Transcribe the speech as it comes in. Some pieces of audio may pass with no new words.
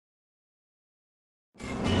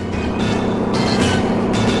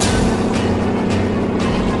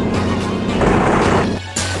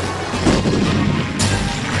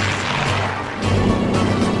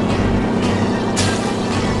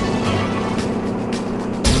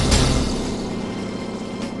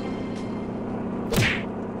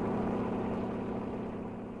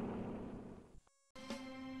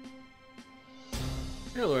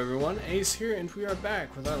Ace here, and we are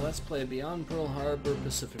back with our Let's Play Beyond Pearl Harbor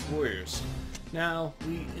Pacific Warriors. Now,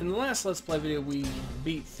 in the last Let's Play video, we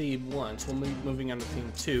beat Theme 1, so we'll be moving on to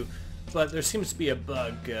Theme 2, but there seems to be a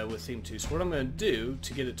bug with Theme 2, so what I'm going to do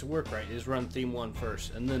to get it to work right is run Theme 1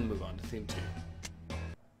 first, and then move on to Theme 2.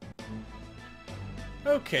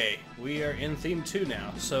 Okay, we are in Theme 2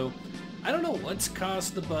 now, so I don't know what's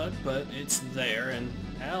caused the bug, but it's there, and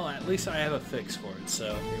well, at least I have a fix for it,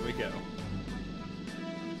 so here we go.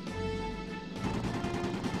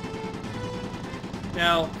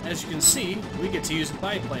 Now, as you can see, we get to use a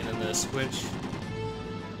biplane in this, which,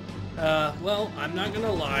 well, I'm not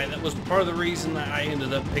gonna lie, that was part of the reason that I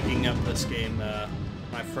ended up picking up this game,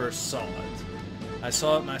 when I first saw it. I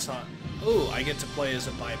saw it and I thought, oh, I get to play as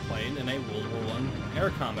a biplane in a World War I air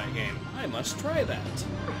combat game. I must try that.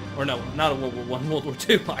 Or no, not a World War I, World War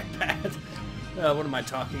II, my bad. What am I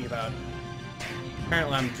talking about?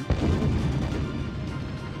 Apparently I'm...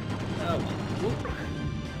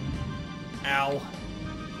 Ow.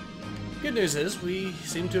 Good news is, we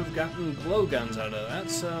seem to have gotten glow guns out of that,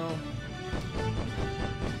 so...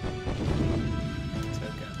 Take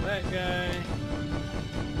out that guy.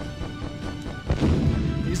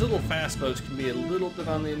 These little fast boats can be a little bit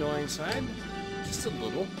on the annoying side. Just a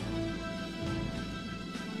little.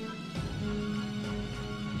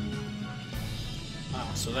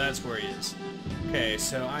 Ah, so that's where he is. Okay,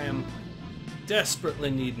 so I am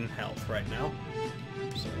desperately needing health right now.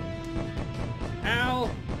 So... Ow!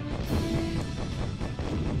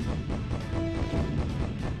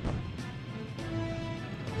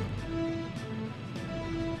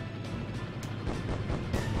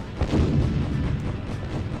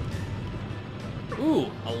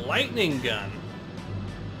 Ooh, a lightning gun.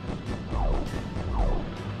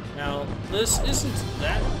 Now, this isn't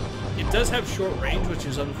that... It does have short range, which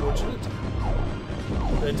is unfortunate.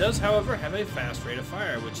 But it does, however, have a fast rate of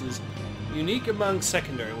fire, which is unique among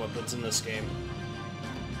secondary weapons in this game.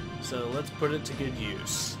 So let's put it to good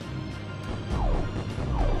use.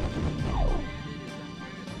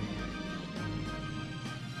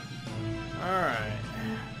 Alright.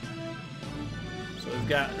 So we've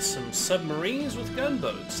got some submarines with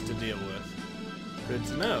gunboats to deal with. Good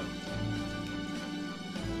to know.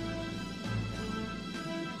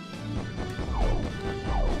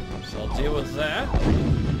 So I'll deal with that.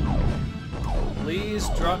 Please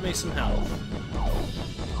drop me some health.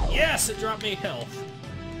 Yes, it dropped me health.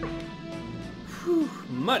 Whew,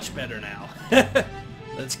 much better now.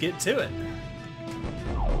 Let's get to it.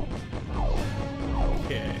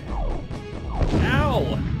 Okay.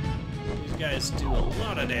 Ow! These guys do a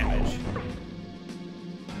lot of damage.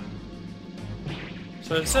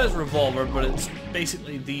 So it says revolver, but it's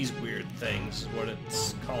basically these weird things, what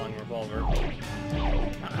it's calling revolver.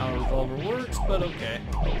 Not how a revolver works, but okay.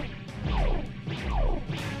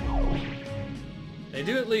 They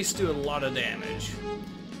do at least do a lot of damage.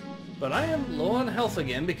 But I am low on health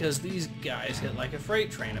again because these guys hit like a freight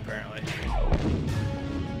train, apparently.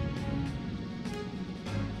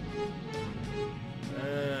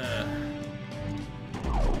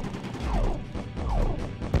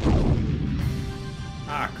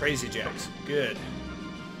 Crazy Jacks. Good.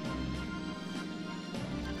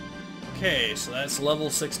 Okay, so that's level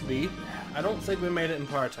 6 beat. I don't think we made it in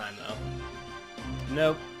par time, though.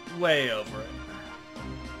 Nope. Way over it.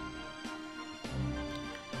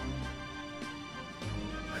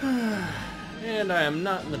 And I am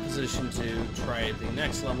not in the position to try the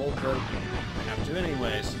next level, but I have to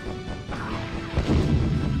anyways.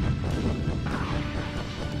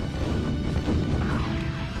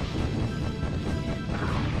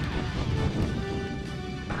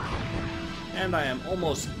 And I am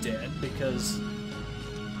almost dead because,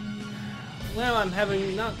 well, I'm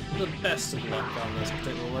having not the best of luck on this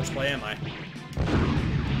particular Let's Play, am I?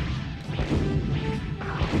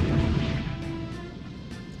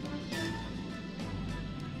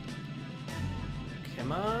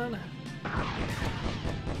 Come on.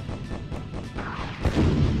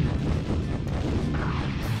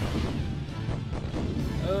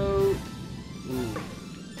 Oh. Ooh.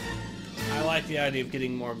 I like the idea of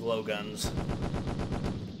getting more glow guns.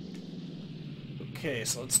 Okay,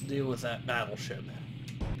 so let's deal with that battleship.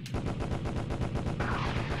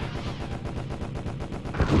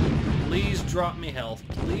 Please drop me health.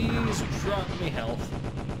 Please drop me health.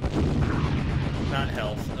 Not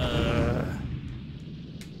health.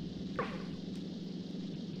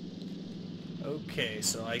 Okay,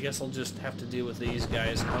 so I guess I'll just have to deal with these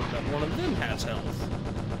guys and hope that one of them has health.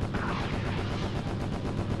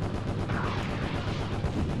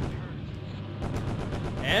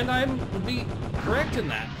 And I would be correct in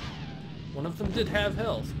that. One of them did have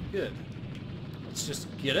health. Good. Let's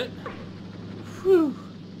just get it. Whew.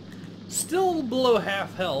 Still below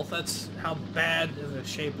half health. That's how bad of a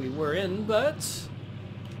shape we were in, but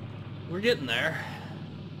we're getting there.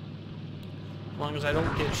 As long as I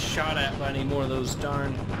don't get shot at by any more of those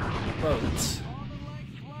darn boats.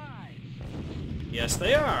 Yes,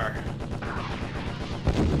 they are.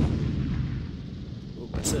 Ooh,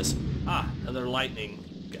 what's this? Ah, another lightning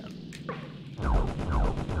gun.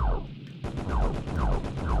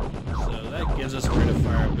 So that gives us a rate of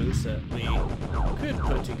fire boost that we could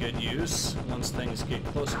put to good use once things get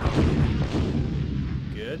closer.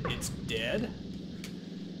 Good, it's dead.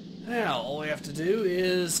 Now, all we have to do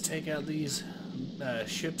is take out these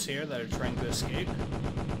ships here that are trying to escape.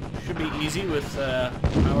 Should be easy with the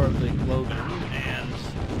power of the glow gun and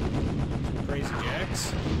some crazy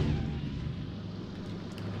jacks.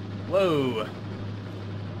 Whoa!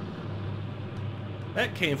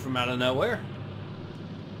 That came from out of nowhere.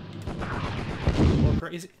 More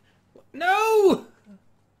crazy. No!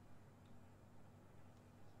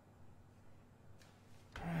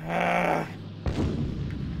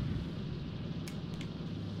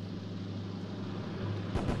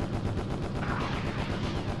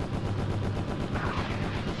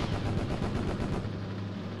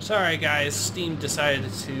 Sorry guys, Steam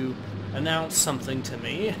decided to announce something to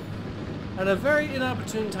me at a very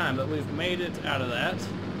inopportune time, but we've made it out of that.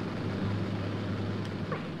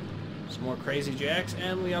 Some more crazy jacks,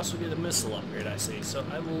 and we also get a missile upgrade, I see. So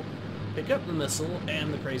I will pick up the missile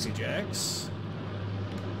and the crazy jacks,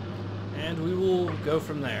 and we will go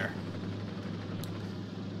from there.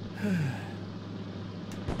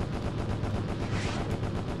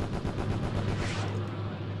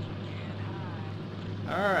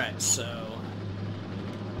 Alright, so...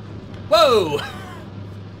 Whoa!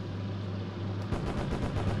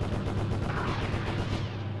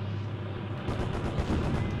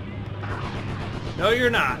 No, you're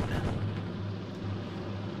not.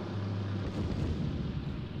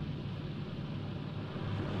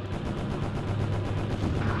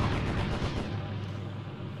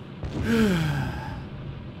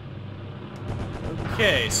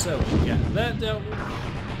 Okay, so we got that dealt with.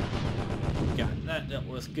 Got that dealt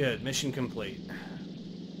with. Good. Mission complete.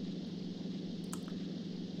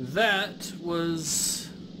 That was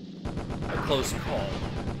a close call.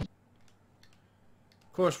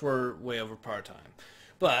 Of course, we're way over par time,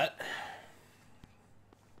 but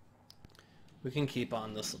we can keep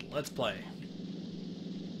on this little let's play.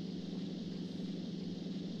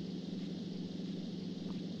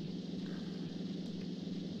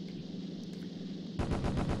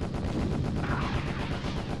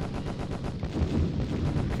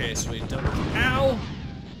 Okay, so we double. Ow!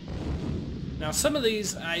 Now, some of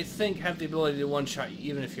these, I think, have the ability to one-shot you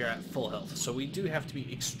even if you're at full health, so we do have to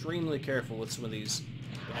be extremely careful with some of these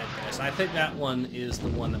bad guys. I think that one is the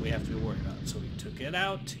one that we have to be worried about. So we took it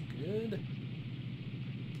out. Good.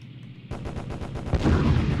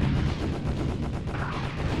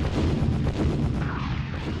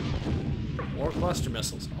 More cluster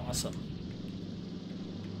missiles. Awesome.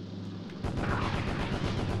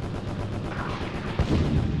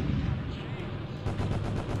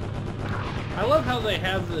 I love how they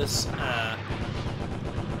have this,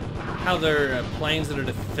 how their planes that are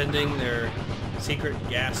defending their secret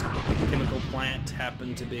gas chemical plant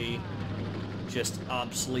happen to be just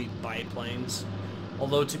obsolete biplanes.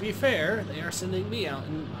 Although, to be fair, they are sending me out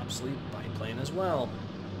in an obsolete biplane as well.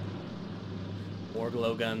 More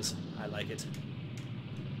glow guns. I like it.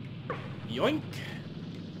 Yoink!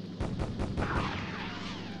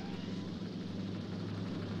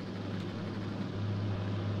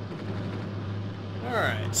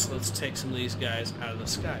 Alright, so let's take some of these guys out of the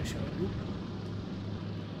sky, shall we?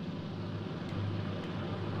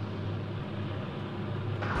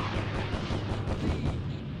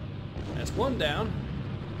 That's one down.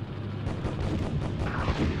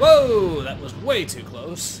 Whoa! That was way too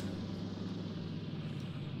close.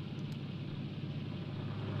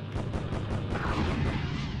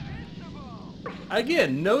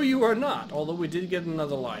 Again, no you are not, although we did get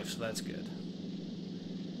another life, so that's good.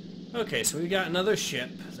 Okay, so we got another ship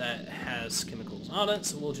that has chemicals on it,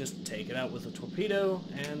 so we'll just take it out with a torpedo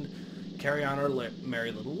and carry on our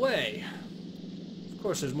merry little way. Of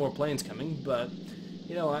course, there's more planes coming, but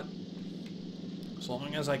you know what? As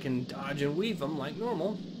long as I can dodge and weave them like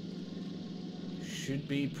normal, should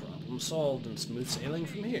be problem solved and smooth sailing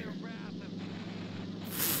from here.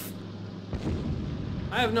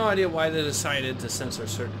 I have no idea why they decided to censor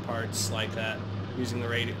certain parts like that, using the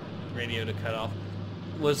radio to cut off.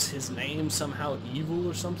 Was his name somehow evil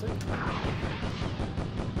or something?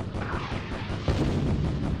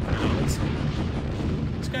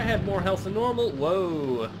 Let's guy had more health than normal.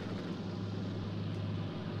 Whoa.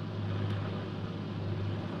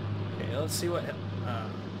 Okay, let's see what...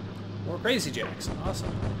 more Crazy Jacks.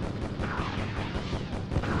 Awesome.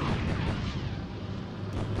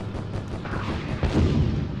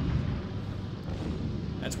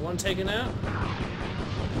 That's one taken out.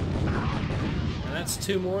 And that's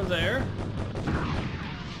two more there.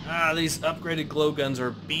 Ah, these upgraded glow guns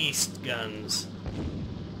are beast guns.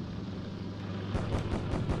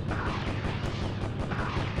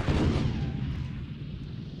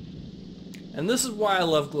 And this is why I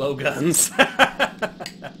love glow guns.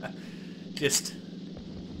 Just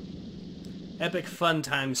epic fun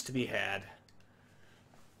times to be had.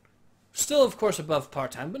 Still, of course, above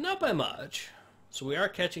part-time, but not by much. So we are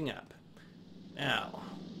catching up. Now,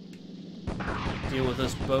 deal with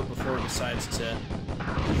this boat before it decides to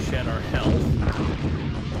shed our health.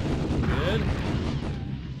 Good.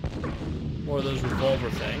 More of those revolver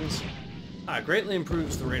things. Greatly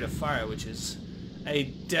improves the rate of fire, which is a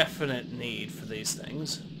definite need for these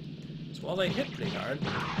things. So while they hit pretty hard,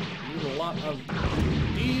 you need a lot of...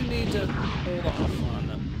 Do you need to hold off on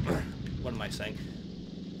them? What am I saying?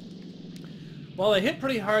 While they hit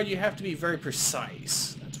pretty hard, you have to be very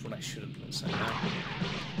precise. That's what I should have been saying.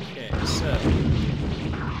 Okay, so...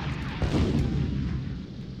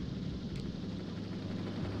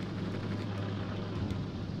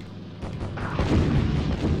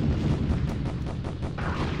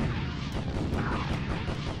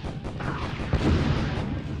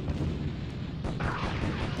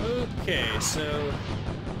 Okay, so...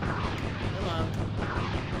 Come on.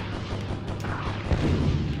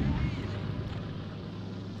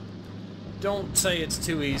 Don't say it's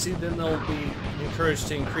too easy, then they'll be encouraged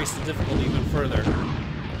to increase the difficulty even further.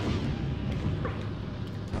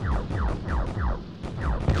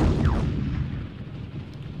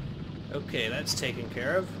 Okay, that's taken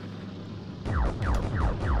care of.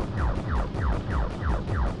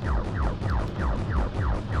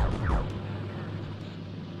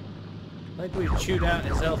 I think we've chewed out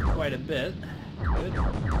his health quite a bit. Good.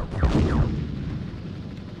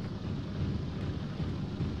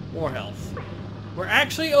 More health. We're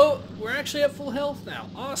actually at full health now.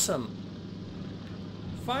 Awesome.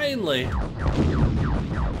 Finally.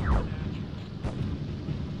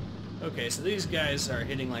 Okay, so these guys are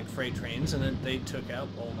hitting like freight trains, and then they took out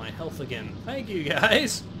all my health again. Thank you,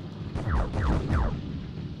 guys.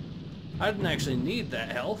 I didn't actually need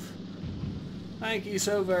that health. Thank you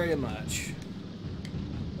so very much.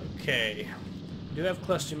 Okay. I do have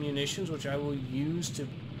cluster munitions, which I will use to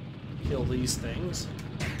kill these things.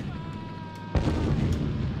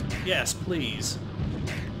 Yes, please.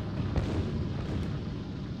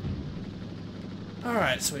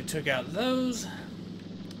 Alright, so we took out those.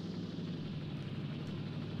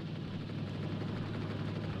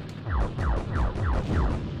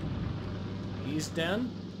 He's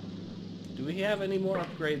done. Do we have any more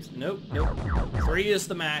upgrades? Nope, nope. 3 is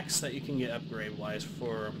the max that you can get upgrade-wise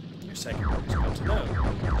for your secondary. Good to know.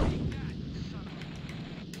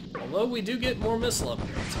 Although we do get more missile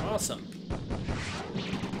upgrades. Awesome.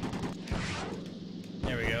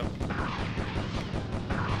 There we go.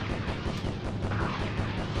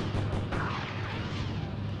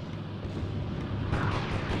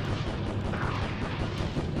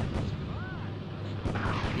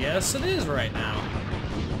 Yes, it is right now.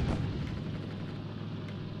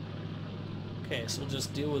 Okay, so we'll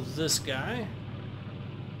just deal with this guy.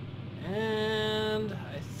 And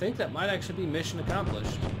I think that might actually be mission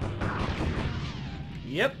accomplished.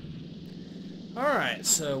 Yep. Alright,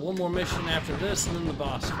 so one more mission after this and then the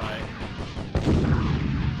boss fight.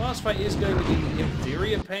 Boss fight is going to be, in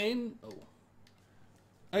theory, a pain.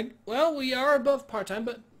 Oh. Well, we are above part-time,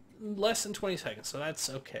 but less than 20 seconds, so that's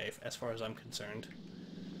okay as far as I'm concerned.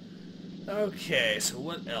 Okay, so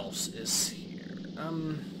what else is here?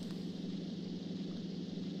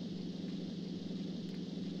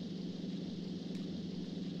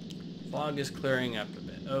 Fog is clearing up a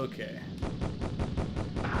bit. Okay.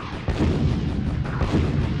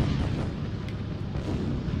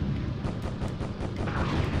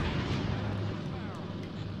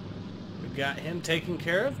 We've got him taken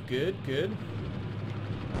care of. Good, good.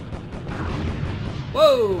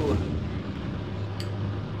 Whoa!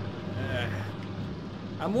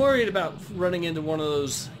 I'm worried about running into one of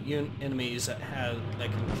those enemies that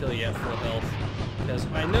can kill you at full health. Because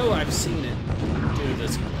I know I've seen it do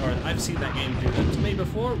this, or I've seen that game do that to me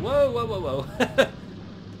before. Whoa, whoa, whoa, whoa.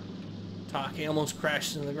 Taki almost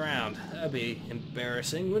crashed into the ground. That'd be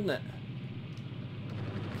embarrassing, wouldn't it?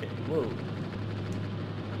 Okay, whoa.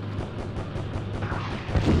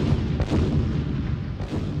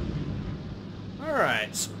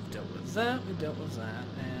 Alright, so we've dealt with that,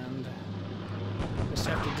 and just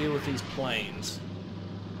have to deal with these planes.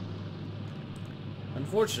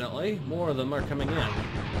 Unfortunately, more of them are coming in.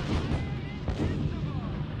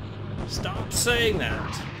 Stop saying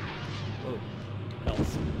that! Whoa,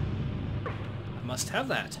 health. I must have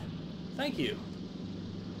that. Thank you.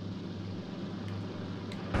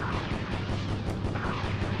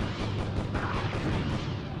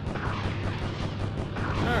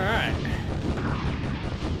 Alright.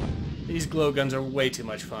 These glow guns are way too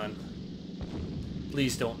much fun.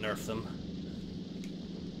 Please don't nerf them.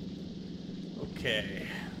 Okay.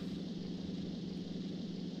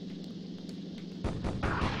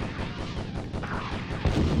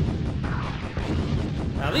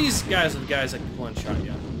 Now these guys are the guys that can one-shot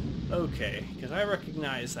you. Okay, because I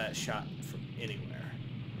recognize that shot from anywhere.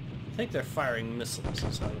 I think they're firing missiles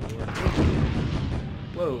inside of the work.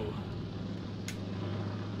 Whoa.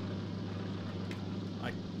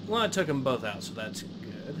 Well, I took them both out, so that's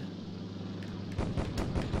good.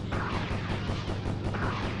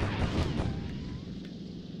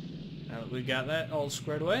 Now that we got that all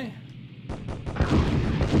squared away.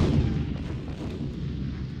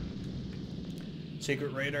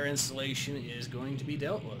 Secret radar installation is going to be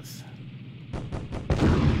dealt with.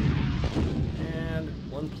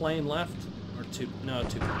 And one plane left, or two, no,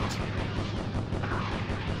 two planes.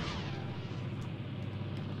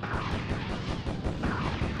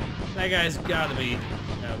 That guy's gotta be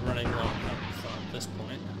running low at this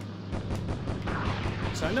point.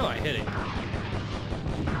 So I know I hit him.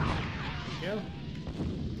 There we go.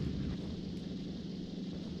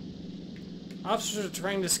 Officers are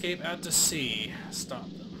trying to escape out to sea. Stop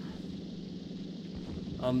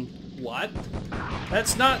them. What?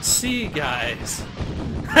 That's not sea, guys.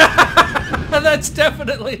 That's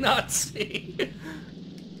definitely not sea.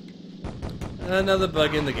 Another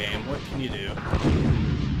bug in the game. What can you do?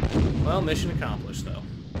 Well, mission accomplished, though.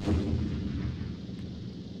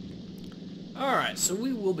 Alright, so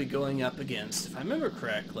we will be going up against, if I remember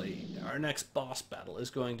correctly, our next boss battle is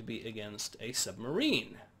going to be against a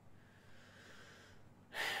submarine.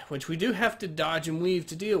 Which we do have to dodge and weave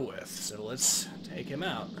to deal with, so let's take him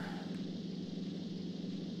out.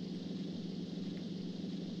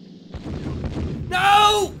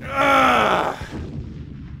 No! Ugh!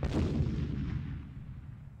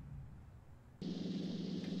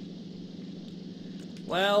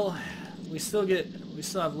 Well, we still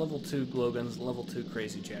have level 2 glow guns, level 2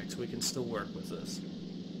 crazy jacks. We can still work with this.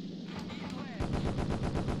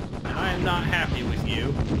 And I am not happy with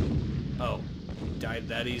you. Oh, died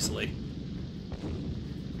that easily.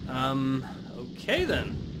 Okay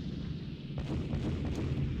then.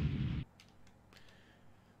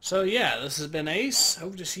 So yeah, this has been Ace.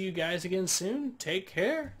 Hope to see you guys again soon. Take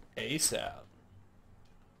care. Ace out.